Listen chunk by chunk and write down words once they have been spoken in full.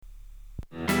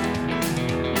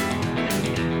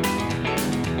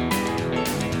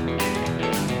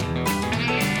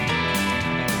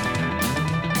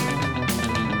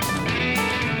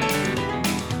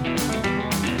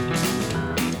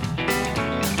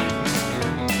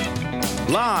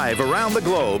Live around the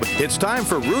globe, it's time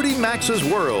for Rudy Maxa's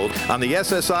World on the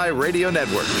SSI Radio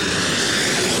Network.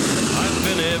 I've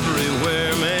been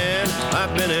everywhere, man.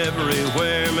 I've been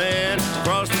everywhere, man.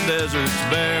 Across the deserts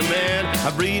bare, man.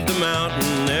 I breathe the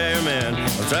mountain air, man.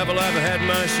 Of travel I've had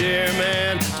my share,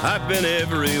 man. I've been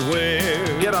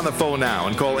everywhere. Get on the phone now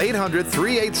and call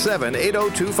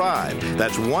 800-387-8025.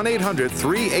 That's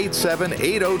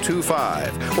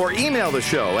 1-800-387-8025. Or email the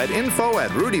show at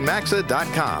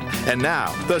info@rudymaxa.com. And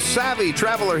now, the savvy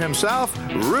traveler himself,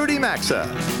 Rudy Maxa.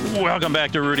 Welcome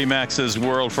back to Rudy Maxa's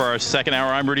World for our second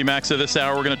hour. I'm Rudy Maxa. This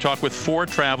hour, we're going to talk with four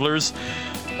travelers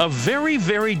of very,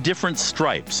 very different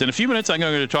stripes. In a few minutes, I'm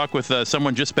going to talk with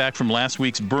someone just back from last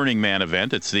week's Burning Man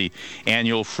event. It's the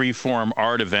annual freeform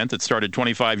art event that started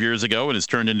 25 years ago and has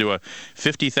turned into a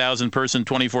 50,000-person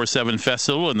 24/7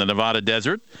 festival in the Nevada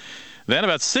desert. Then,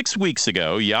 about 6 weeks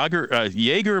ago,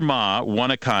 Jaeger Ma won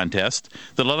a contest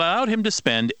that allowed him to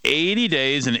spend 80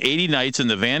 days and 80 nights in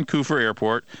the Vancouver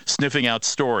airport sniffing out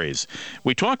stories.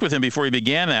 We talked with him before he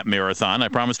began that marathon. I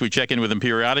promised we'd check in with him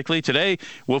periodically. Today,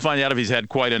 we'll find out if he's had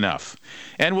quite enough.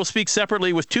 And we'll speak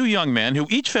separately with two young men who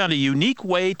each found a unique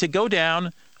way to go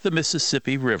down the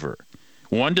Mississippi River.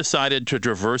 One decided to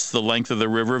traverse the length of the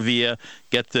river via,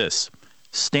 get this,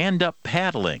 stand-up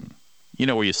paddling. You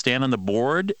know, where you stand on the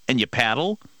board and you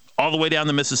paddle all the way down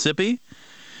the Mississippi.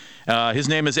 His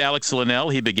name is Alex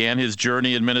Linnell. He began his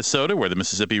journey in Minnesota, where the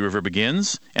Mississippi River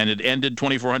begins, and it ended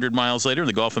 2,400 miles later in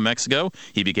the Gulf of Mexico.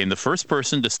 He became the first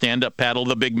person to stand up paddle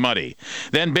the Big Muddy.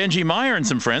 Then Benji Meyer and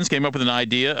some friends came up with an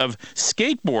idea of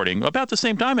skateboarding. About the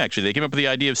same time, actually. They came up with the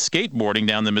idea of skateboarding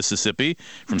down the Mississippi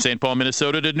from St. Paul,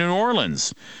 Minnesota to New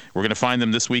Orleans. We're going to find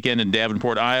them this weekend in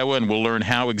Davenport, Iowa, and we'll learn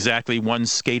how exactly one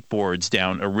skateboards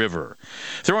down a river.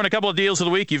 Throw in a couple of deals of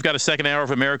the week. You've got a second hour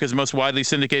of America's most widely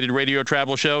syndicated radio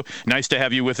travel show. Nice to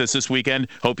have you with us this weekend.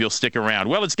 Hope you'll stick around.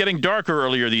 Well, it's getting darker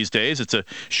earlier these days. It's a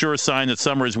sure sign that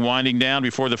summer is winding down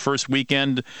before the first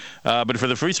weekend. But for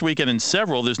the first weekend in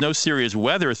several, there's no serious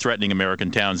weather threatening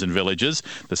American towns and villages.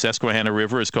 The Susquehanna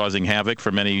River is causing havoc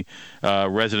for many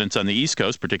residents on the East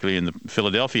Coast, particularly in the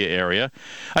Philadelphia area.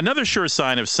 Another sure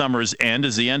sign of summer's end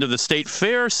is the end of the state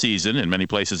fair season in many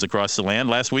places across the land.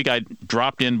 Last week, we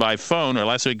dropped in by phone to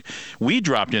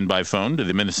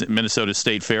the Minnesota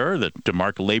State Fair to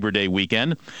mark Labor Day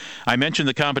weekend. I mentioned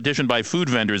the competition by food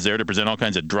vendors there to present all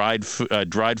kinds of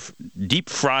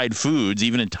deep-fried foods,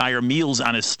 even entire meals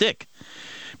on a stick.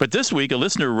 But this week, a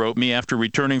listener wrote me after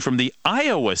returning from the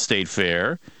Iowa State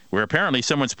Fair, where apparently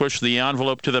someone's pushed the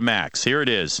envelope to the max. Here it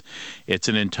is. It's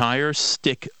an entire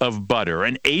stick of butter,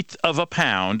 an eighth of a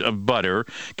pound of butter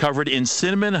covered in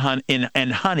cinnamon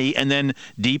and honey and then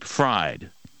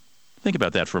deep-fried. Think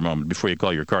about that for a moment before you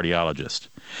call your cardiologist.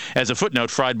 As a footnote,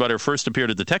 fried butter first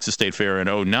appeared at the Texas State Fair in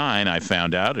 2009, I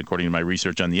found out, according to my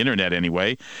research on the internet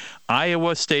anyway.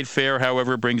 Iowa State Fair,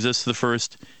 however, brings us the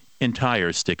first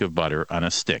entire stick of butter on a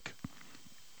stick.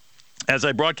 As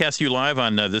I broadcast you live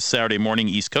on this Saturday morning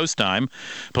East Coast time,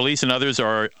 police and others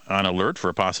are on alert for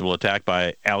a possible attack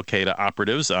by Al-Qaeda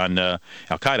operatives on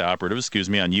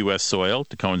U.S. soil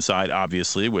to coincide,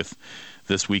 obviously, with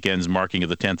this weekend's marking of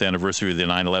the 10th anniversary of the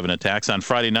 9/11 attacks. On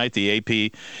Friday night, the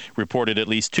AP reported at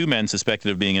least two men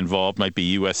suspected of being involved might be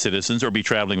U.S. citizens or be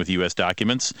traveling with U.S.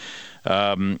 documents.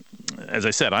 As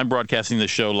I said, I'm broadcasting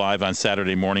this show live on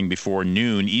Saturday morning before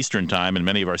noon Eastern time, and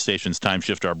many of our stations time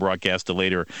shift our broadcast to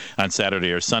later on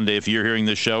Saturday or Sunday. If you're hearing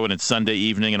this show and it's Sunday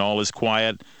evening and all is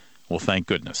quiet, well, thank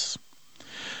goodness.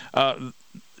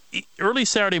 Early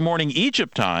Saturday morning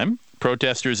Egypt time,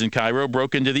 protesters in Cairo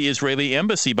broke into the Israeli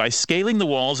embassy by scaling the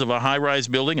walls of a high-rise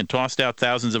building and tossed out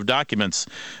thousands of documents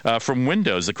from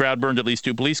windows. The crowd burned at least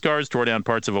two police cars, tore down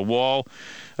parts of a wall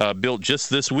built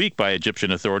just this week by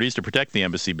Egyptian authorities to protect the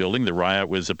embassy building. The riot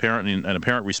was an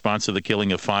apparent response to the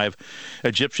killing of 5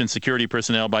 Egyptian security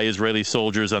personnel by Israeli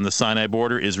soldiers on the Sinai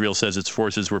border. Israel says its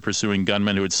forces were pursuing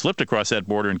gunmen who had slipped across that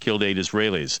border and killed 8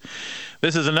 Israelis.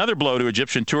 This is another blow to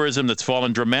Egyptian tourism that's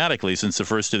fallen dramatically since the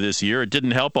first of this year. It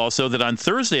didn't help also that on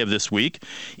Thursday of this week,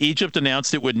 Egypt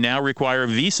announced it would now require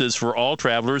visas for all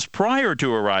travelers prior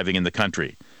to arriving in the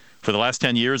country. For the last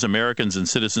 10 years, Americans and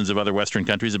citizens of other Western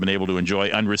countries have been able to enjoy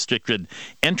unrestricted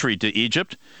entry to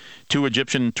Egypt. 2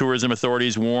 Egyptian tourism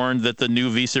authorities warned that the new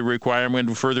visa requirement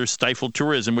would further stifle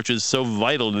tourism, which is so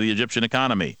vital to the Egyptian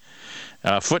economy.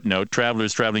 Footnote,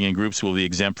 travelers traveling in groups will be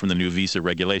exempt from the new visa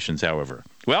regulations, however.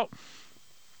 Well,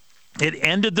 It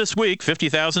ended this week.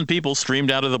 50,000 people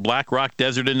streamed out of the Black Rock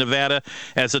Desert in Nevada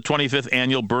as the 25th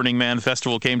annual Burning Man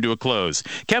Festival came to a close.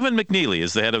 Kevin McNeely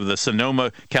is the head of the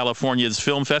Sonoma, California's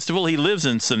Film Festival. He lives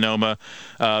in Sonoma,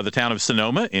 the town of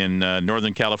Sonoma in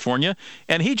Northern California,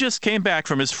 and he just came back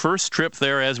from his first trip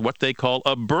there as what they call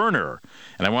a burner.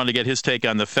 And I wanted to get his take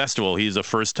on the festival. He's a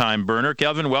first-time burner.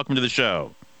 Kevin, welcome to the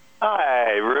show.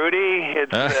 Hi, Rudy.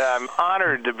 I'm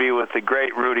honored to be with the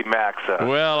great Rudy Maxa.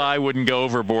 Well, I wouldn't go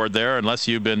overboard there unless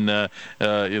you've been,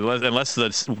 unless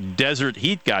the desert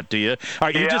heat got to you. All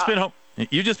right, you've just been home.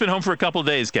 You've just been home for a couple of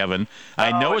days, Kevin.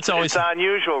 I know it's always... It's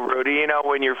unusual, Rudy. You know,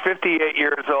 when you're 58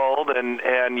 years old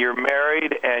and you're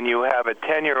married and you have a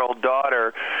 10-year-old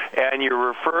daughter and you're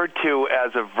referred to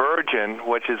as a virgin,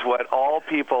 which is what all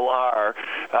people are,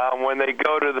 when they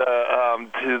go to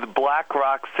the Black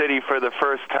Rock City for the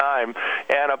first time,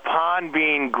 and upon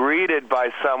being greeted by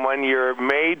someone, you're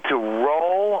made to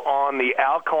roll on the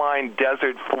alkaline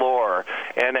desert floor.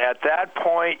 And at that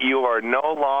point, you are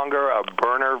no longer a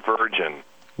burner virgin.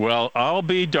 Well, I'll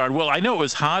be darned. Well, I know it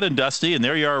was hot and dusty, and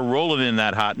there you are rolling in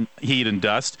that hot heat and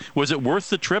dust. Was it worth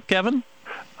the trip, Kevin?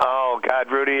 Oh, God,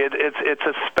 Rudy, it's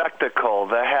a spectacle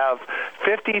to have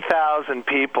 50,000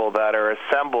 people that are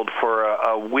assembled for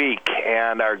a week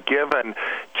and are given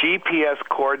GPS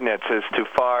coordinates as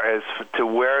far as to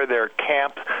where their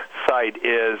campsite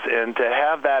is, and to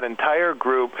have that entire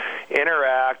group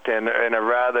interact in a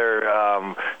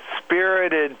rather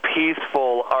spirited,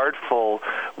 peaceful, artful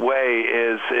way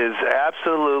is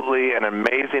absolutely an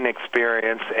amazing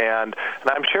experience. And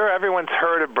I'm sure everyone's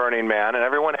heard of Burning Man, and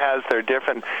everyone has their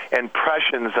different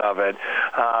impressions of it,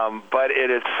 but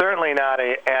it is certainly not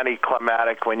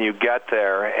anticlimactic when you get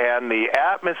there. And the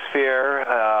atmosphere,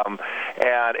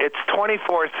 and it's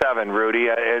 24/7, Rudy.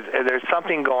 There's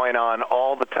something going on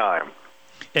all the time.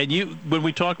 And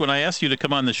when I asked you to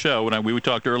come on the show, we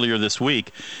talked earlier this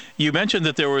week, you mentioned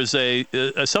that there was a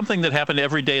something that happened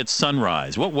every day at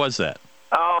sunrise. What was that?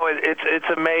 Oh, it's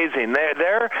amazing.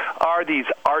 There are these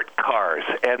art cars,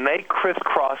 and they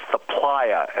crisscross the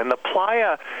playa. And the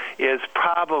playa is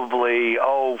probably,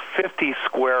 50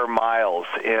 square miles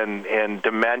in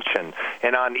dimension.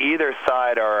 And on either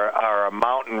side are a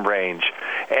mountain range.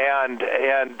 And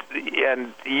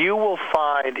you will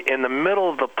find in the middle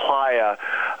of the playa,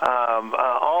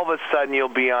 all of a sudden you'll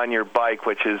be on your bike,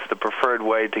 which is the preferred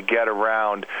way to get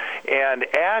around. And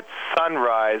at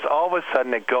sunrise, all of a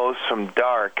sudden it goes from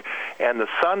dark, and the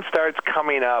sun starts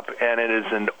coming up, and it is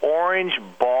an orange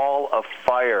ball of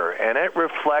fire, and it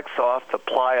reflects off the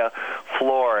playa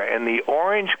floor, and the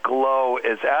orange glow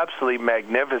is absolutely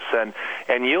magnificent.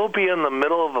 And you'll be in the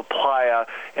middle of the playa,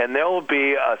 and there will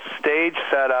be a stage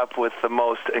set up with the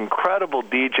most incredible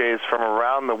DJs from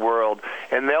around the world,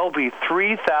 and there will be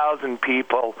 3,000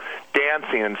 people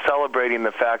dancing and celebrating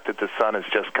the fact that the sun has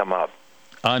just come up.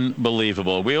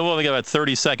 Unbelievable. We've only got about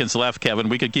 30 seconds left, Kevin.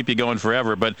 We could keep you going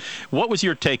forever, but what was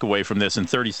your takeaway from this in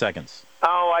 30 seconds?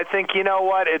 Oh, I think, you know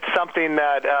what, it's something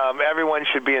that everyone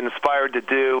should be inspired to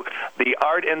do. The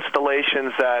art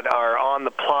installations that are on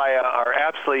the playa are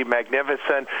absolutely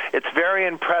magnificent. It's very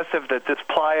impressive that this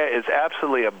playa is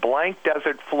absolutely a blank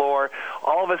desert floor.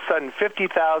 All of a sudden,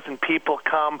 50,000 people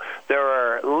come. There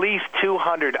are at least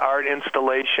 200 art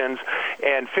installations,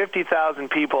 and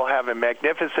 50,000 people have a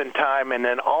magnificent time. And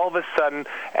then all of a sudden,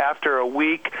 after a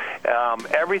week,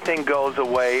 everything goes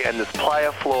away, and this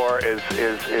playa floor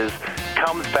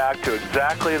comes back to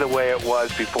exactly the way it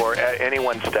was before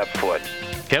anyone stepped foot.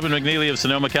 Kevin McNeely of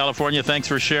Sonoma, California, thanks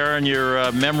for sharing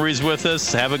your memories with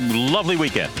us. Have a lovely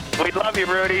weekend. We love you,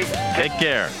 Rudy. Take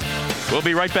care. We'll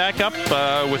be right back up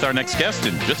with our next guest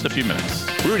in just a few minutes.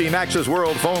 Rudy Maxa's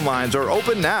World phone lines are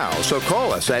open now, so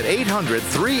call us at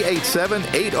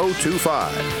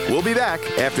 800-387-8025. We'll be back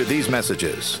after these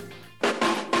messages.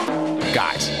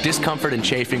 Guys, discomfort and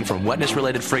chafing from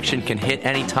wetness-related friction can hit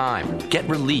any time. Get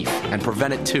relief and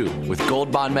prevent it too with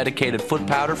Gold Bond medicated foot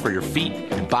powder for your feet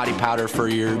and body powder for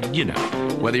your,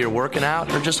 whether you're working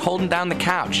out or just holding down the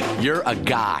couch, you're a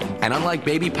guy. And unlike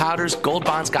baby powders, Gold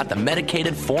Bond's got the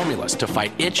medicated formulas to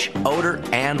fight itch, odor,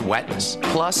 and wetness.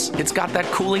 Plus, it's got that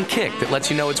cooling kick that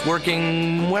lets you know it's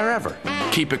working wherever.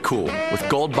 Keep it cool with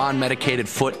Gold Bond medicated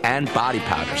foot and body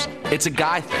powders. It's a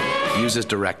guy thing. Use as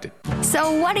directed.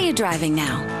 So what are you driving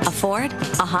now? A Ford?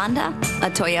 A Honda? A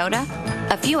Toyota?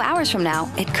 A few hours from now,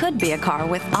 it could be a car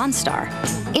with OnStar.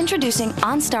 Introducing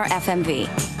OnStar FMV,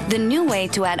 the new way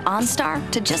to add OnStar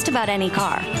to just about any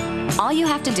car. All you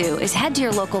have to do is head to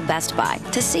your local Best Buy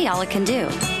to see all it can do.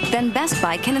 Then Best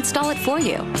Buy can install it for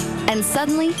you. And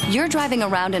suddenly, you're driving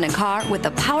around in a car with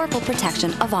the powerful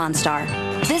protection of OnStar.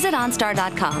 Visit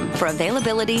OnStar.com for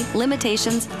availability,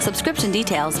 limitations, subscription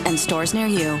details, and stores near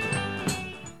you.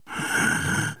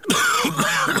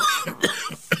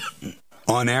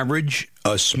 On average,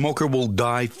 a smoker will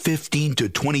die 15 to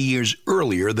 20 years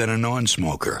earlier than a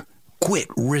non-smoker. Quit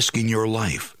risking your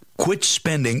life. Quit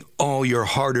spending all your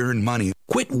hard-earned money.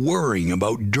 Quit worrying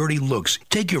about dirty looks.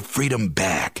 Take your freedom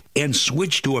back and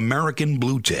switch to American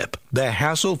Blue Tip, the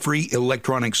hassle-free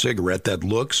electronic cigarette that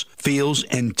looks, feels,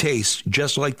 and tastes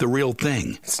just like the real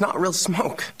thing. It's not real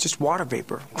smoke, just water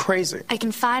vapor. Crazy. I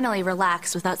can finally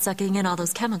relax without sucking in all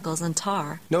those chemicals and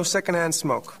tar. No secondhand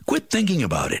smoke. Quit thinking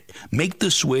about it. Make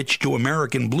the switch to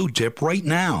American Blue Tip right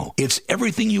now. It's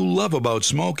everything you love about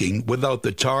smoking without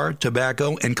the tar,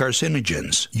 tobacco, and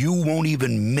carcinogens. You won't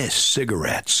even miss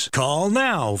cigarettes. Call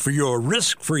now for your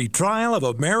risk-free trial of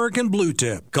American Blue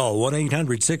Tip. Call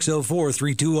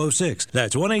 1-800-604-3206.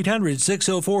 That's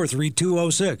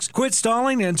 1-800-604-3206. Quit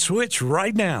stalling and switch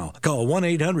right now. Call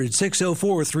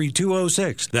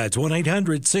 1-800-604-3206. That's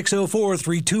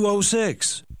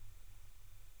 1-800-604-3206.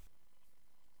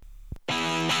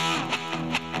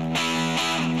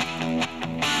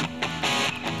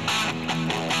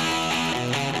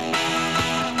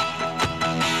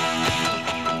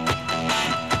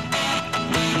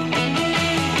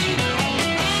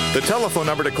 The telephone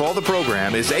number to call the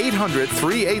program is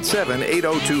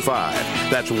 800-387-8025.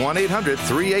 That's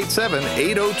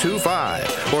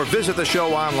 1-800-387-8025. Or visit the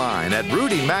show online at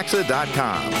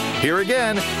rudymaxa.com. Here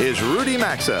again is Rudy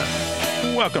Maxa.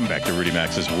 Welcome back to Rudy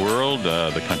Maxa's World,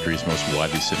 the country's most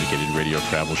widely syndicated radio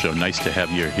travel show. Nice to have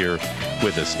you here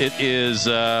with us. It is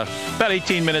about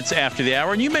 18 minutes after the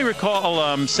hour, and you may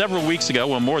recall several weeks ago,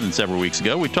 well, more than several weeks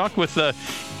ago, we talked with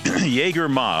Jaeger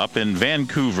Ma up in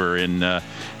Vancouver in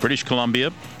British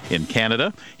Columbia in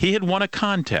Canada. He had won a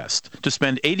contest to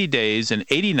spend 80 days and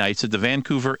 80 nights at the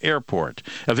Vancouver airport.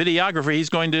 A videographer, he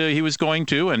was going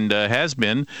to and has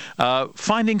been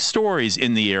finding stories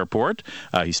in the airport.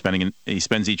 He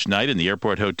spends each night in the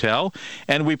airport hotel.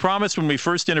 And we promised when we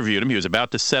first interviewed him, he was about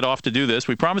to set off to do this,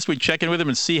 we promised we'd check in with him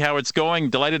and see how it's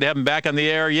going. Delighted to have him back on the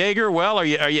air. Jaeger, well,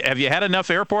 have you had enough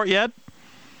airport yet?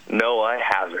 No, I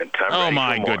haven't. Oh,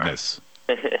 my goodness.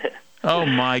 Oh,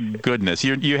 my goodness.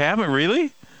 You haven't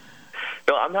really?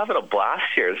 No, I'm having a blast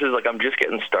here. This is like I'm just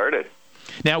getting started.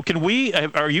 Now,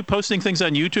 are you posting things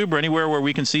on YouTube or anywhere where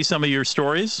we can see some of your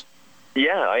stories?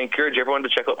 Yeah, I encourage everyone to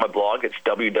check out my blog. It's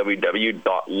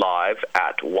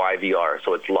www.live@YVR.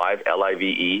 So it's live,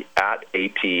 L-I-V-E,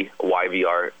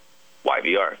 @ATYVR,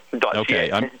 YVR. Okay.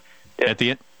 At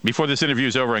the end, before this interview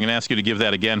is over, I'm going to ask you to give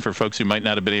that again for folks who might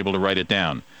not have been able to write it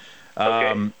down.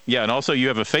 Okay. Yeah, and also you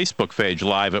have a Facebook page,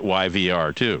 Live at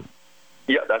YVR, too.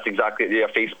 Yeah, that's exactly it. Yeah,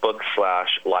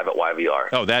 Facebook/Live@YVR.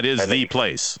 Oh, that is the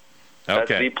place. Okay.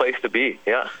 That's the place to be,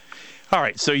 yeah. All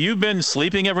right, so you've been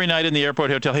sleeping every night in the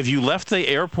airport hotel. Have you left the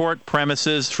airport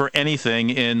premises for anything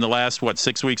in the last,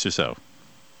 6 weeks or so?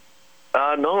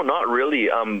 No, not really.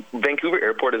 Vancouver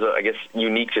Airport is, I guess,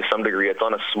 unique to some degree. It's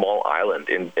on a small island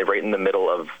right in the middle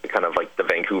of kind of like the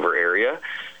Vancouver area.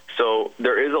 So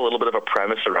there is a little bit of a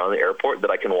premise around the airport that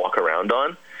I can walk around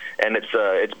on, and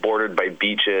it's bordered by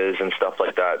beaches and stuff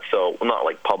like that. So not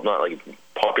like popular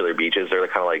beaches. They're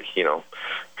kind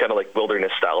of like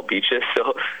wilderness style beaches.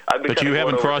 So I've been. But you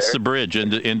haven't crossed the bridge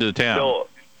into town. No,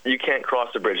 you can't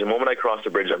cross the bridge. The moment I cross the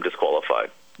bridge, I'm disqualified.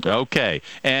 Okay.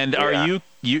 And are you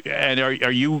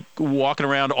walking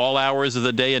around all hours of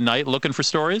the day and night looking for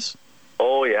stories?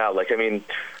 Oh yeah,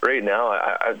 right now.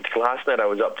 Last night I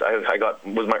was up.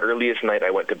 Was my earliest night.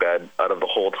 I went to bed out of the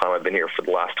whole time I've been here for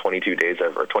the last 22 days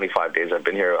or 25 days I've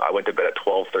been here. I went to bed at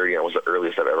 12:30, and it was the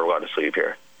earliest I've ever gone to sleep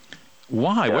here.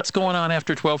 Why? Yeah. What's going on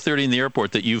after 12:30 in the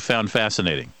airport that you found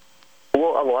fascinating?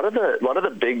 Well, a lot of the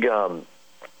big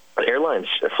airlines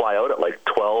fly out at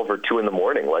 12 or 2 in the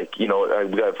morning. We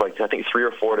have I think 3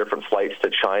 or 4 different flights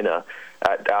to China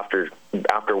after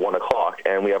 1 o'clock,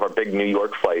 and we have our big New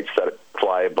York flights that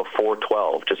fly before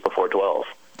 12, just before 12.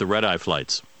 The red-eye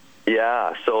flights.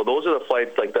 Yeah, so those are the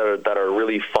flights that are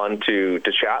really fun to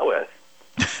chat with.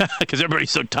 Because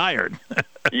everybody's so tired.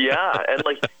 Yeah, and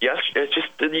it's just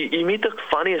you meet the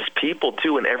funniest people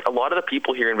too, and a lot of the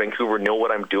people here in Vancouver know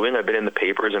what I'm doing. I've been in the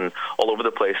papers and all over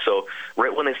the place. So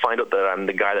right when they find out that I'm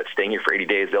the guy that's staying here for 80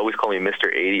 days, they always call me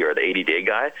Mr. 80 or the 80-day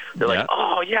guy. They're like,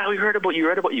 "Oh yeah, we heard about you,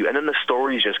 and then the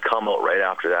stories just come out right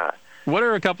after that. What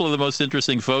are a couple of the most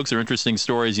interesting folks or interesting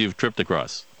stories you've tripped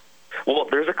across? Well,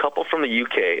 there's a couple from the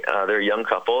UK. They're a young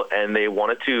couple, and they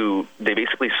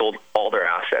basically sold all their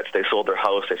assets. They sold their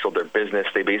house, they sold their business.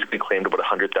 They basically claimed about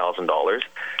 $100,000.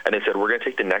 And they said, we're going to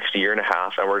take the next year and a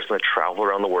half, and we're just going to travel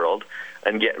around the world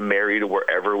and get married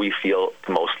wherever we feel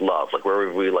the most love. Like,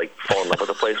 wherever we, fall in love with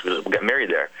a place, we'll get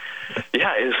married there.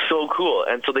 Yeah, it was so cool.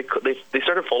 And so they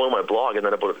started following my blog, and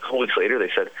then about a couple weeks later,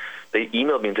 they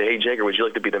emailed me and said, hey, Jagger, would you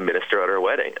like to be the minister at our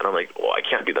wedding? And I'm like, well, I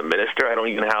can't be the minister. I don't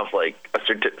even have, a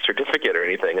certificate or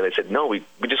anything. And they said, no, we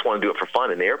just want to do it for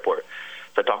fun in the airport.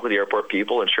 So I talked with the airport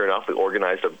people, and sure enough, we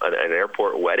organized an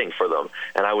airport wedding for them.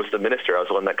 And I was the minister. I was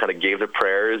the one that kind of gave the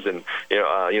prayers and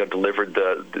delivered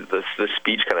the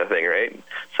speech kind of thing, right?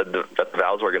 Said that the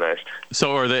vows organized.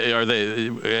 So are they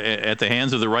at the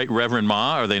hands of the Right Reverend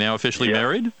Ma? Are they now officially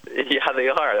married? Yeah, they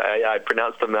are. I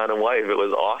pronounced them man and wife. It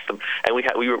was awesome. And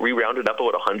we rounded up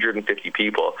about 150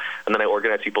 people, and then I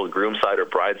organized people groom side or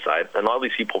bride side. And all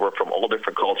these people were from all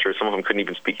different cultures. Some of them couldn't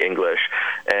even speak English,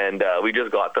 and we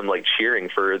just got them cheering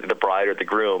for the bride or the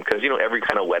groom, because every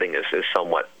kind of wedding is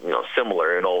somewhat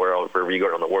similar in wherever you go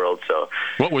around the world. So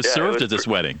what was served at this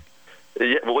wedding?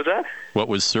 Yeah, what was that? What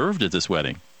was served at this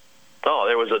wedding? Oh,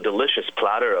 there was a delicious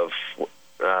platter of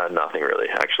nothing really,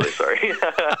 actually. Sorry.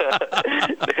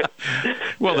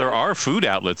 Well, there are food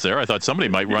outlets there. I thought somebody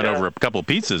might run over a couple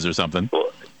pizzas or something.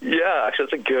 Well, yeah, actually,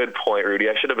 that's a good point, Rudy.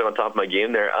 I should have been on top of my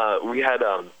game there. We had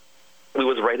we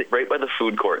was right by the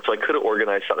food court, so I could have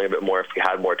organized something a bit more if we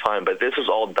had more time. But this was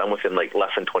all done within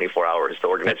less than 24 hours, the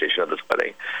organization of this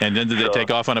wedding. And then did they take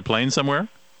off on a plane somewhere?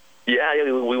 Yeah,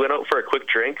 we went out for a quick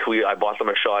drink. I bought them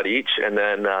a shot each, and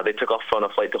then they took off on a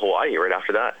flight to Hawaii right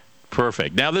after that.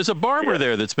 Perfect. Now, there's a barber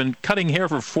there that's been cutting hair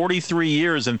for 43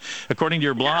 years, and according to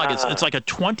your blog, it's like a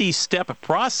 20-step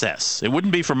process. It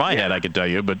wouldn't be for my head, I could tell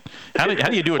you, but how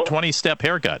do you do a 20-step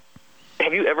haircut?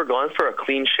 Have you ever gone for a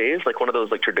clean shave, like one of those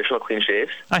traditional clean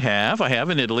shaves? I have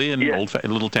in Italy in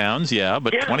little towns,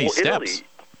 but 20 steps. Italy.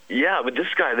 Yeah, but this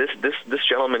guy, this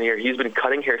gentleman here, he's been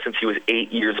cutting hair since he was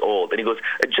 8 years old, and he goes,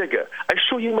 Jagger, I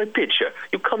show you my picture.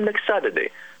 You come next Saturday.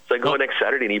 So I go next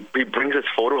Saturday, and he brings this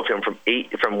photo of him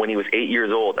from when he was 8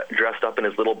 years old, dressed up in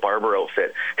his little barber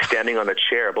outfit, standing on a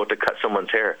chair about to cut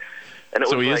someone's hair. And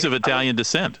so he is of Italian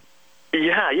descent.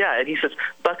 Yeah, and he says,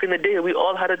 back in the day, we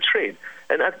all had a trade.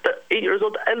 And at 8 years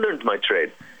old, I learned my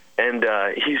trade. And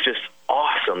he's just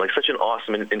awesome, such an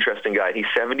awesome and interesting guy. He's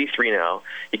 73 now.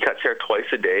 He cuts hair twice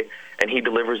a day, and he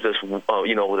delivers this,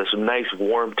 this nice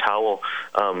warm towel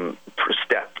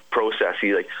step process.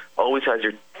 He always has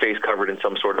your face covered in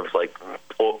some sort of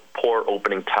pore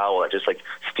opening towel that just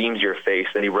steams your face.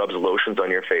 Then he rubs lotions on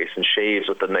your face and shaves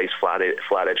with a nice flat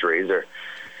edge razor.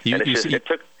 It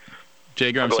took.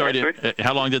 Jagger, I'm sorry.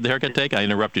 How long did the haircut take? I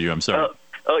interrupted you. I'm sorry.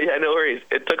 Oh, yeah, no worries.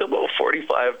 It took about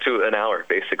 45 to an hour,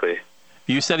 basically.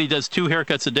 You said he does 2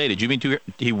 haircuts a day. Did you mean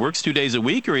he works 2 days a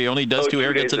week, or he only does 2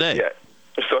 haircuts a day? Yeah.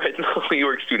 Sorry, no, he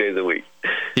works 2 days a week.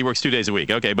 He works 2 days a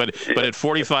week. Okay, but at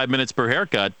 45 minutes per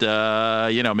haircut,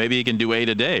 maybe he can do 8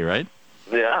 a day, right?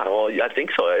 Yeah, well, I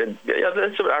think so. Yeah,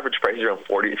 that's an average price is around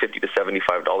 $50 to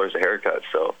 $75 a haircut.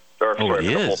 So, for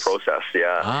the whole process,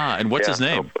 yeah. Ah, and what's his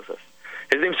name?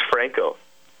 His name's Franco.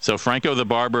 So Franco the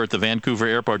barber at the Vancouver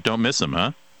airport, don't miss him,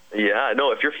 huh? Yeah,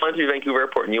 no, if you're flying to Vancouver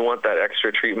airport and you want that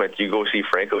extra treatment, you go see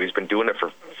Franco. He's been doing it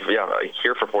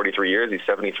here for 43 years. He's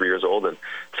 73 years old and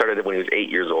started it when he was 8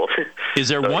 years old. Is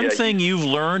there one thing you've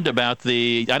learned about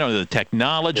the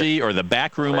technology or the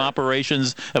backroom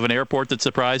operations of an airport that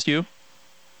surprised you?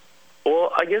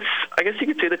 Well, I guess you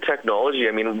could say the technology.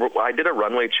 I mean, I did a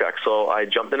runway check, so I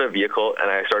jumped in a vehicle and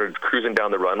I started cruising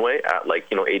down the runway at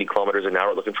 80 kilometers an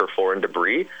hour looking for foreign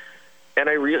debris. And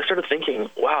I really started thinking,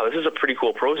 wow, this is a pretty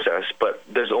cool process, but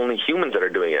there's only humans that are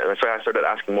doing it. And so I started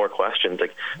asking more questions,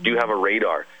 do you have a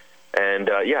radar? And,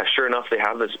 sure enough, they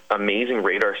have this amazing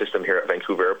radar system here at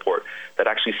Vancouver Airport that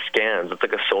actually scans. It's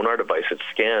like a sonar device. It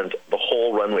scans the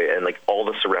whole runway and, all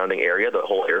the surrounding area, the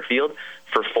whole airfield,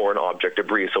 for foreign object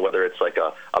debris. So whether it's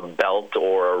a belt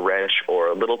or a wrench or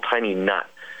a little tiny nut,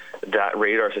 that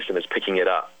radar system is picking it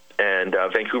up. And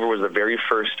Vancouver was the very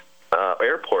first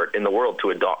airport in the world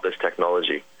to adopt this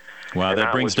technology. Wow,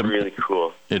 that brings was really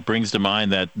cool. It brings to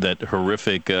mind that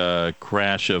horrific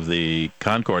crash of the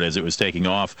Concorde as it was taking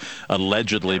off,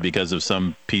 allegedly because of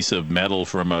some piece of metal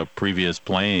from a previous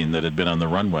plane that had been on the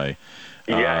runway.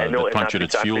 That punctured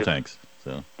its fuel tanks.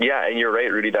 So. Yeah, and you're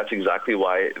right, Rudy. That's exactly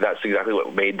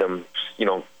what made them,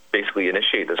 basically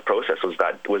initiate this process was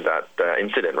that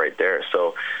incident right there.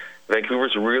 So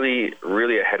Vancouver's really,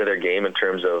 really ahead of their game in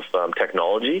terms of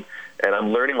technology, and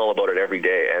I'm learning all about it every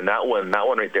day. And that one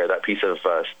right there, that piece of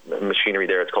machinery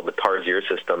there, it's called the Tarsier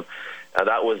system.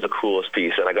 That was the coolest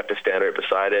piece, and I got to stand right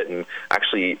beside it and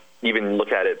actually even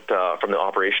look at it from the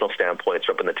operational standpoint,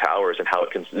 up in the towers, and how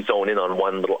it can zone in on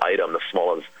one little item, as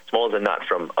small as a nut,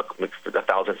 from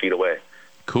 1,000 feet away.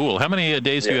 Cool. How many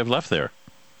days do you have left there?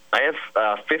 I have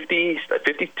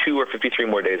 52 or 53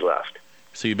 more days left.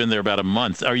 So you've been there about a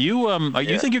month. Are you?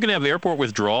 You think you're going to have airport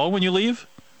withdrawal when you leave?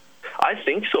 I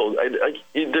think so.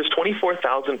 There's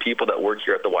 24,000 people that work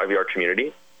here at the YVR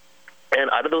community. And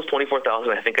out of those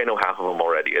 24,000, I think I know half of them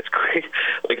already. It's great.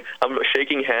 Like, I'm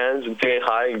shaking hands and saying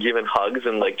hi and giving hugs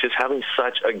and, like, just having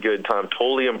such a good time,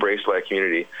 totally embraced by a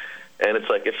community. And it's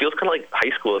like, it feels kind of like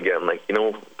high school again, like, you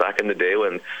know, back in the day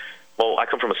when, well, I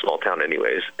come from a small town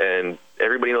anyways, and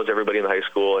everybody knows everybody in the high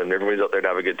school, and everybody's out there to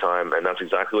have a good time, and that's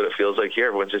exactly what it feels like here.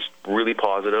 Everyone's just really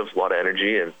positive, a lot of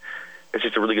energy, and it's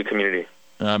just a really good community.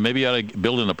 Maybe you ought to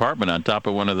build an apartment on top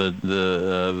of one of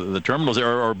the terminals,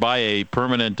 or buy a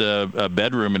permanent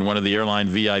bedroom in one of the airline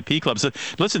VIP clubs.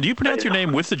 Listen, do you pronounce your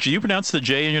name with the G? You pronounce the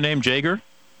J in your name, Jager?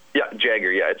 Yeah,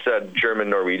 Jager. Yeah, it's German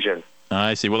Norwegian.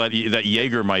 I see. Well, that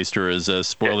Jägermeister is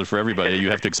spoiled it for everybody. You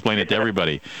have to explain it to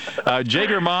everybody.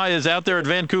 Jager Ma is out there at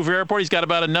Vancouver Airport. He's got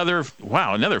about another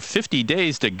 50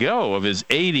 days to go of his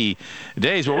 80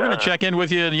 days. Well, we're going to check in with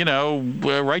you,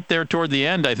 right there toward the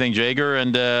end, I think, Jager,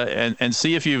 and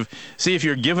see if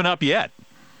you're given up yet.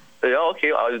 Yeah,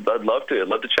 okay. I'd love to. I'd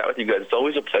love to chat with you guys. It's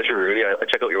always a pleasure, Rudy. I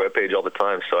check out your webpage all the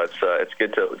time, so it's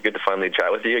good to finally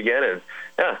chat with you again. And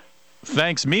yeah.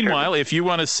 Thanks. Meanwhile, if you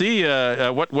want to see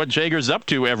what Jager's up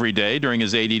to every day during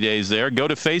his 80 days there, go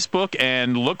to Facebook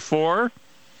and look for...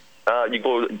 you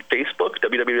go to Facebook,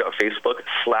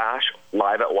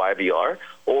 www.facebook/live@YVR,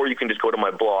 or you can just go to my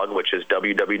blog, which is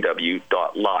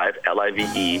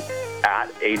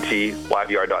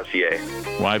www.live@atyvr.ca.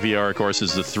 YVR, of course,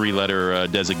 is the three-letter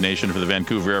designation for the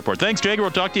Vancouver Airport. Thanks, Jager. We'll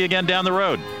talk to you again down the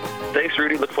road. Thanks,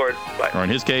 Rudy. Look forward. Bye. Or in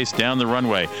his case, down the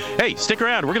runway. Hey, stick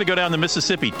around. We're going to go down the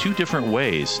Mississippi two different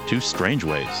ways, two strange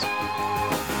ways.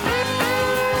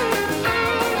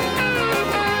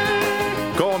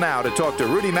 Call now to talk to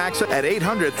Rudy Maxa at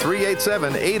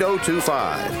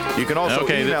 800-387-8025. You can also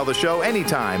email the show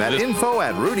anytime at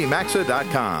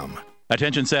info@rudymaxa.com.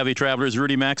 Attention savvy travelers,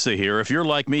 Rudy Maxa here. If you're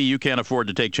like me, you can't afford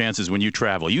to take chances when you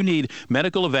travel. You need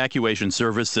medical evacuation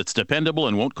service that's dependable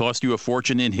and won't cost you a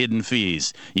fortune in hidden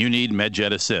fees. You need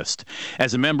MedJet Assist.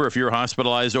 As a member, if you're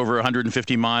hospitalized over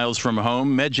 150 miles from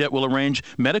home, MedJet will arrange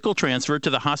medical transfer to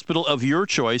the hospital of your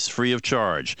choice free of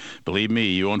charge. Believe me,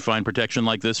 you won't find protection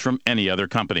like this from any other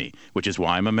company, which is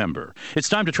why I'm a member. It's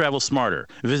time to travel smarter.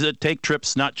 Visit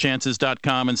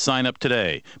TakeTripsNotChances.com and sign up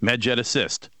today. MedJet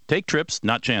Assist. Take trips,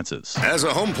 not chances. As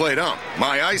a home plate ump,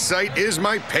 my eyesight is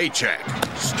my paycheck.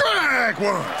 Strike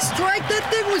one! Strike? That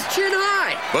thing was chin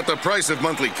high! But the price of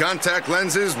monthly contact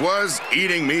lenses was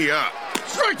eating me up.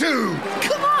 Strike two!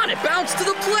 Come on, it bounced to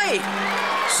the plate!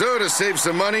 So to save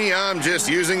some money, I'm just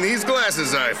using these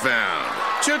glasses I found.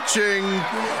 Cha-ching!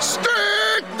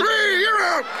 Strike three, you're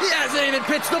out! He hasn't even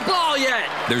pitched the ball yet!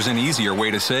 There's an easier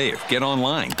way to save. Get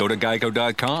online. Go to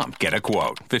geico.com. Get a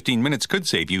quote. 15 minutes could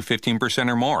save you 15%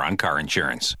 or more on car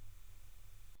insurance.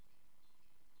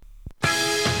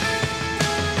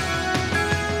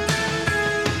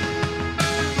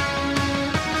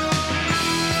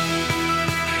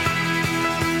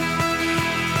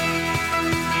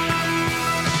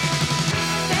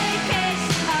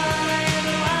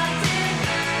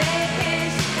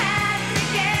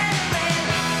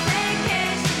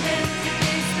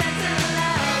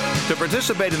 To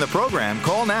participate in the program,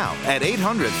 call now at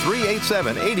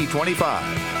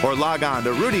 800-387-8025 or log on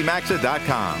to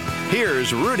rudymaxa.com.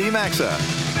 Here's Rudy Maxa.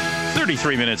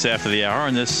 33 minutes after the hour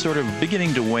on this sort of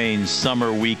beginning to wane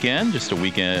summer weekend, just a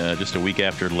week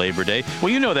after Labor Day. Well,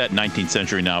 you know that 19th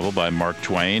century novel by Mark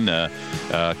Twain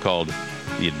called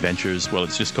The Adventures, well,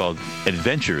 it's just called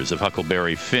Adventures of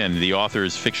Huckleberry Finn. The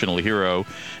author's fictional hero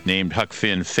named Huck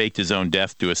Finn faked his own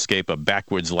death to escape a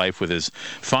backwoods life with his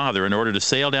father in order to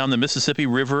sail down the Mississippi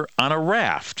River on a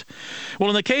raft. Well,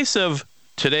 in the case of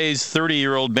today's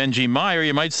 30-year-old Benji Meyer,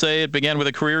 you might say it began with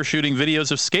a career shooting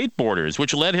videos of skateboarders,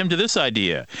 which led him to this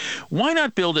idea. Why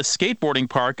not build a skateboarding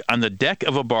park on the deck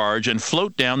of a barge and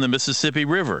float down the Mississippi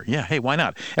River? Yeah, hey, why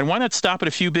not? And why not stop at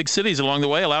a few big cities along the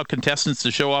way, allow contestants to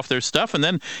show off their stuff, and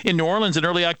then in New Orleans in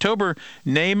early October,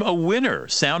 name a winner?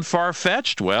 Sound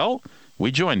far-fetched? Well,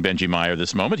 We join Benji Meyer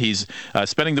this moment. He's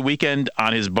spending the weekend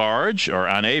on his barge, or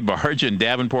on a barge, in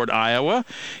Davenport, Iowa.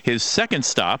 His second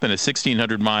stop in a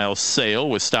 1,600-mile sail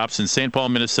was stops in St. Paul,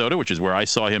 Minnesota, which is where I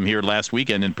saw him here last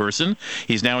weekend in person.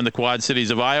 He's now in the Quad Cities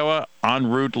of Iowa, en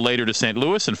route later to St.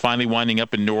 Louis, and finally winding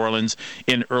up in New Orleans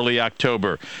in early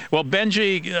October. Well,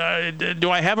 Benji,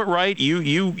 do I have it right?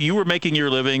 You were making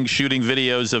your living shooting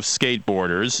videos of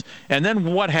skateboarders, and then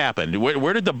what happened?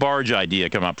 Where did the barge idea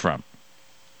come up from?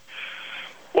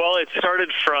 Well, it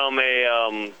started from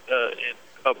a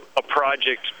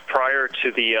project prior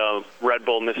to the Red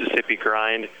Bull Mississippi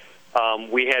Grind.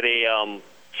 We had a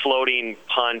floating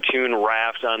pontoon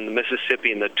raft on the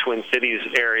Mississippi in the Twin Cities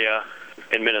area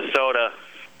in Minnesota,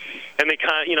 and they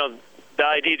the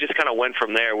idea just kind of went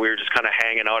from there. We were just kind of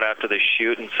hanging out after the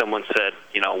shoot, and someone said,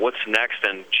 what's next?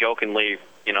 And jokingly,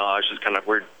 I was just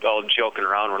we're all joking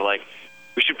around. We're like,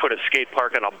 we should put a skate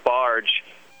park on a barge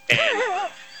and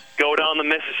go down the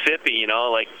Mississippi,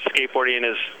 like skateboarding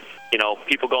is,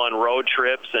 people go on road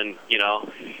trips and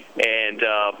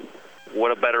what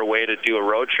a better way to do a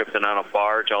road trip than on a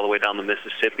barge all the way down the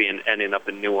Mississippi and ending up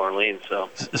in New Orleans. So,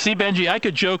 see, Benji, I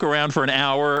could joke around for an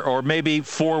hour or maybe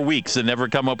 4 weeks and never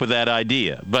come up with that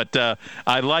idea, but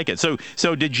I like it. So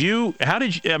you had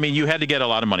to get a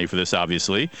lot of money for this,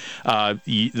 obviously.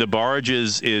 The barge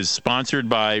is sponsored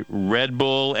by Red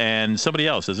Bull and somebody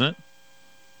else, isn't it?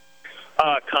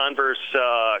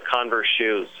 Converse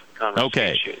shoes.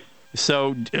 Okay. Shoes.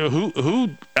 So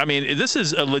this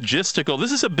is a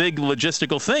big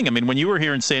logistical thing. I mean, when you were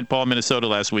here in St. Paul, Minnesota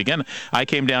last weekend, I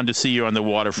came down to see you on the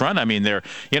waterfront. I mean, there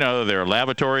are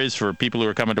lavatories for people who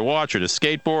are coming to watch or to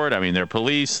skateboard. I mean, there are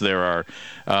police. There are,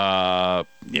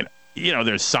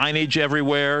 there's signage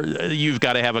everywhere. You've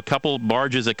got to have a couple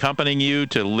barges accompanying you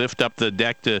to lift up the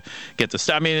deck to get the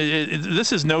stuff. I mean,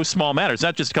 this is no small matter. It's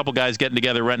not just a couple guys getting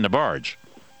together renting a barge.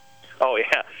 Oh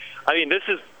yeah, I mean this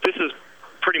is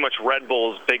pretty much Red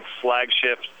Bull's big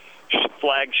flagship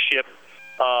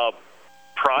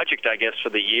project, I guess,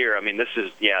 for the year. I mean, this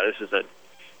is a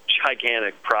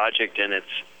gigantic project, and it's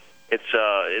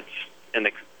an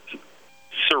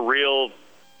surreal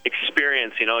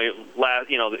experience.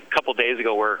 A couple days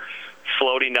ago, we're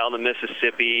floating down the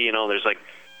Mississippi. There's like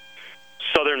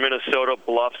southern Minnesota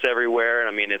bluffs everywhere, and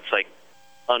I mean, it's like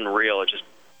unreal. It's just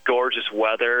gorgeous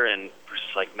weather, and we're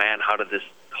just like, man, how did this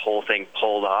whole thing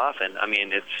pulled off? And I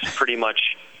mean, it's pretty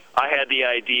much, I had the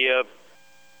idea,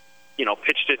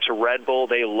 pitched it to Red Bull.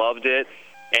 They loved it,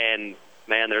 and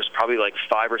man, there's probably like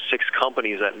 5 or 6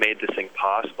 companies that made this thing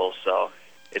possible. So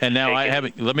and now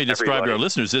let me describe to our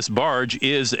listeners, this barge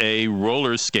is a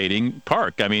roller skating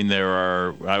park. I mean, there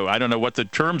are, I don't know what the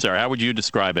terms are. How would you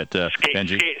describe it,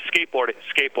 Benji?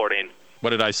 Skateboarding.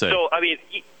 What did I say? So, I mean,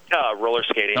 roller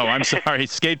skating. Oh, I'm sorry.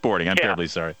 Skateboarding. I'm terribly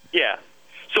sorry. Yeah.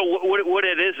 So what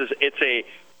it is it's a,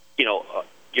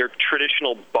 your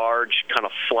traditional barge kind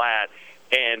of flat,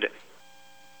 and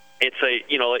it's a,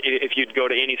 if you'd go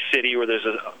to any city where there's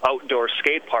an outdoor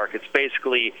skate park, it's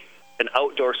basically an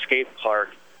outdoor skate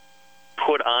park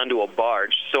put onto a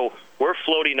barge. So we're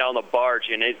floating down the barge,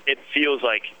 and it feels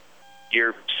like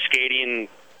you're skating,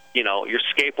 you're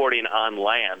skateboarding on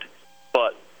land,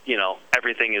 but,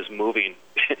 everything is moving.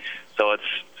 So it's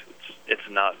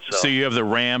nuts. So you have the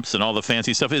ramps and all the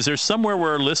fancy stuff. Is there somewhere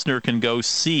where a listener can go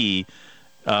see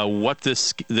what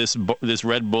this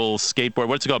Red Bull skateboard,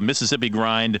 what's it called, Mississippi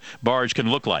Grind barge can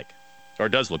look like, or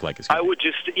does look like? I would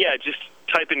just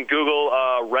type in Google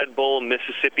Red Bull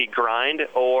Mississippi Grind,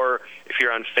 or if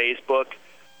you're on Facebook,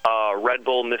 Red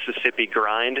Bull Mississippi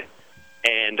Grind,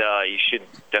 and you should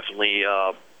definitely,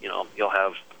 you'll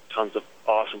have tons of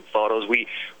awesome photos. We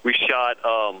shot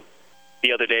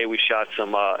the other day. We shot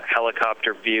some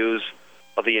helicopter views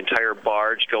of the entire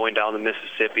barge going down the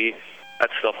Mississippi. That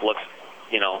stuff looks,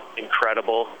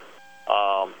 incredible.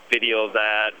 Video of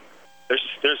that.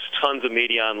 There's tons of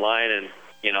media online, and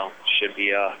should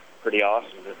be pretty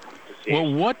awesome to see.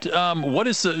 Well, what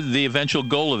is the eventual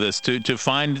goal of this? To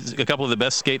find a couple of the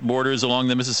best skateboarders along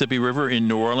the Mississippi River in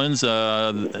New Orleans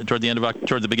toward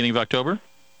the beginning of October?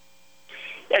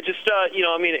 Yeah, just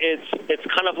it's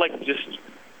kind of like just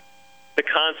the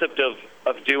concept of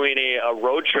doing a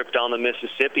road trip down the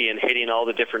Mississippi and hitting all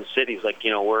the different cities. Like,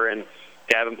 we're in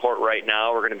Davenport right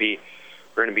now. We're going to be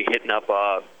hitting up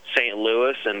St.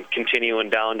 Louis and continuing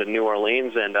down to New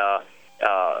Orleans, and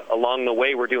along the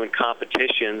way we're doing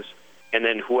competitions, and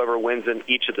then whoever wins in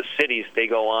each of the cities, they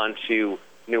go on to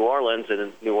New Orleans, and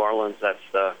in New Orleans, that's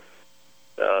the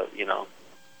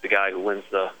guy who wins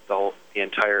the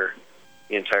entire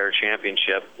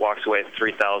championship walks away with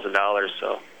 $3,000.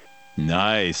 So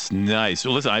Nice.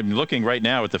 Well, listen, I'm looking right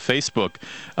now at the Facebook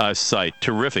site.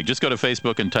 Terrific. Just go to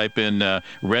Facebook and type in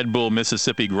Red Bull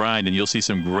Mississippi Grind, and you'll see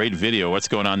some great video. What's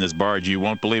going on this barge? You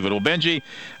won't believe it. Well, Benji,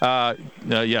 did I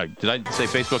say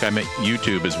Facebook? I meant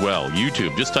YouTube as well.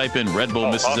 YouTube. Just type in Red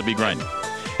Bull Mississippi Grind.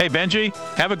 Hey, Benji,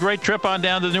 have a great trip on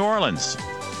down to New Orleans.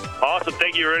 Awesome.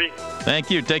 Thank you, Rudy.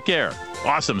 Thank you. Take care.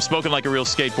 Awesome. Spoken like a real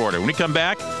skateboarder. When we come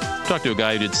back, talk to a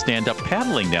guy who did stand-up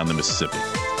paddling down the Mississippi.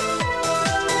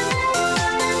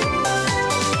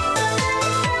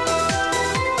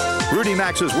 Rudy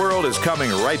Max's World is coming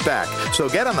right back, so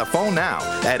get on the phone now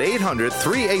at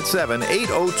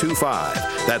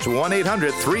 800-387-8025. That's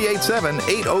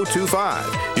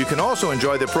 1-800-387-8025. You can also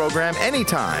enjoy the program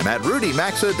anytime at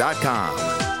rudymaxa.com.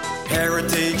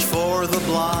 Heritage for the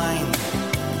Blind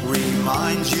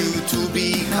reminds you to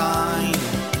be kind.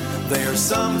 There's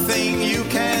something you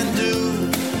can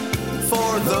do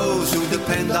for those who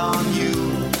depend on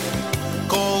you.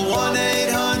 Call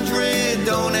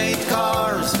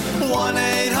 1-800-DONATE-CARS.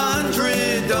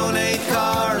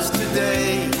 1-800-DONATE-CARS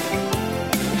today.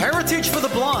 Heritage for the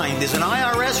Blind is an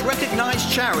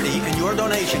IRS-recognized charity, and your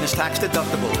donation is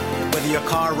tax-deductible. Whether your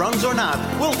car runs or not,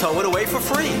 we'll tow it away for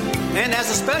free. And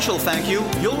as a special thank you,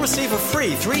 you'll receive a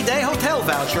free 3-day hotel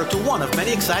voucher to one of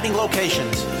many exciting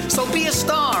locations. So be a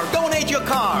star. Donate your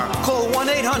car. Call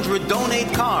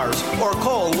 1-800-DONATE-CARS or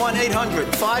call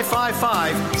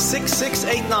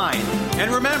 1-800-555-6689.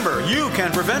 And remember, you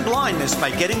can prevent blindness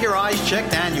by getting your eyes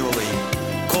checked annually.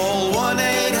 Call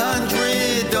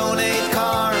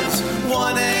 1-800-DONATE-CARS.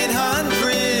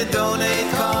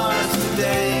 1-800-DONATE-CARS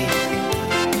today.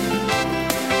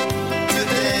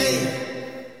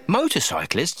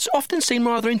 Motorcyclists often seem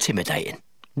rather intimidating.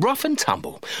 Rough and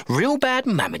tumble, real bad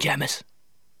mamma jammers.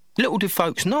 Little do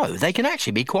folks know they can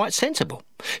actually be quite sensible,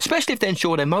 especially if they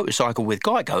insure their motorcycle with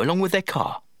Geico along with their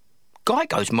car.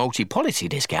 Geico's multi-policy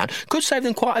discount could save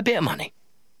them quite a bit of money.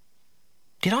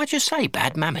 Did I just say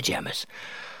bad mamma jammers?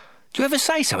 Do you ever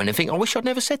say something and think, I wish I'd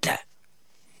never said that?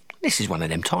 This is one of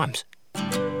them times.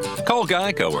 Call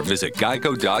Geico or visit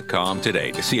geico.com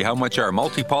today to see how much our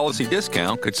multi-policy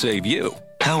discount could save you.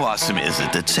 How awesome is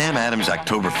it that Sam Adams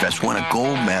Oktoberfest won a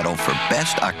gold medal for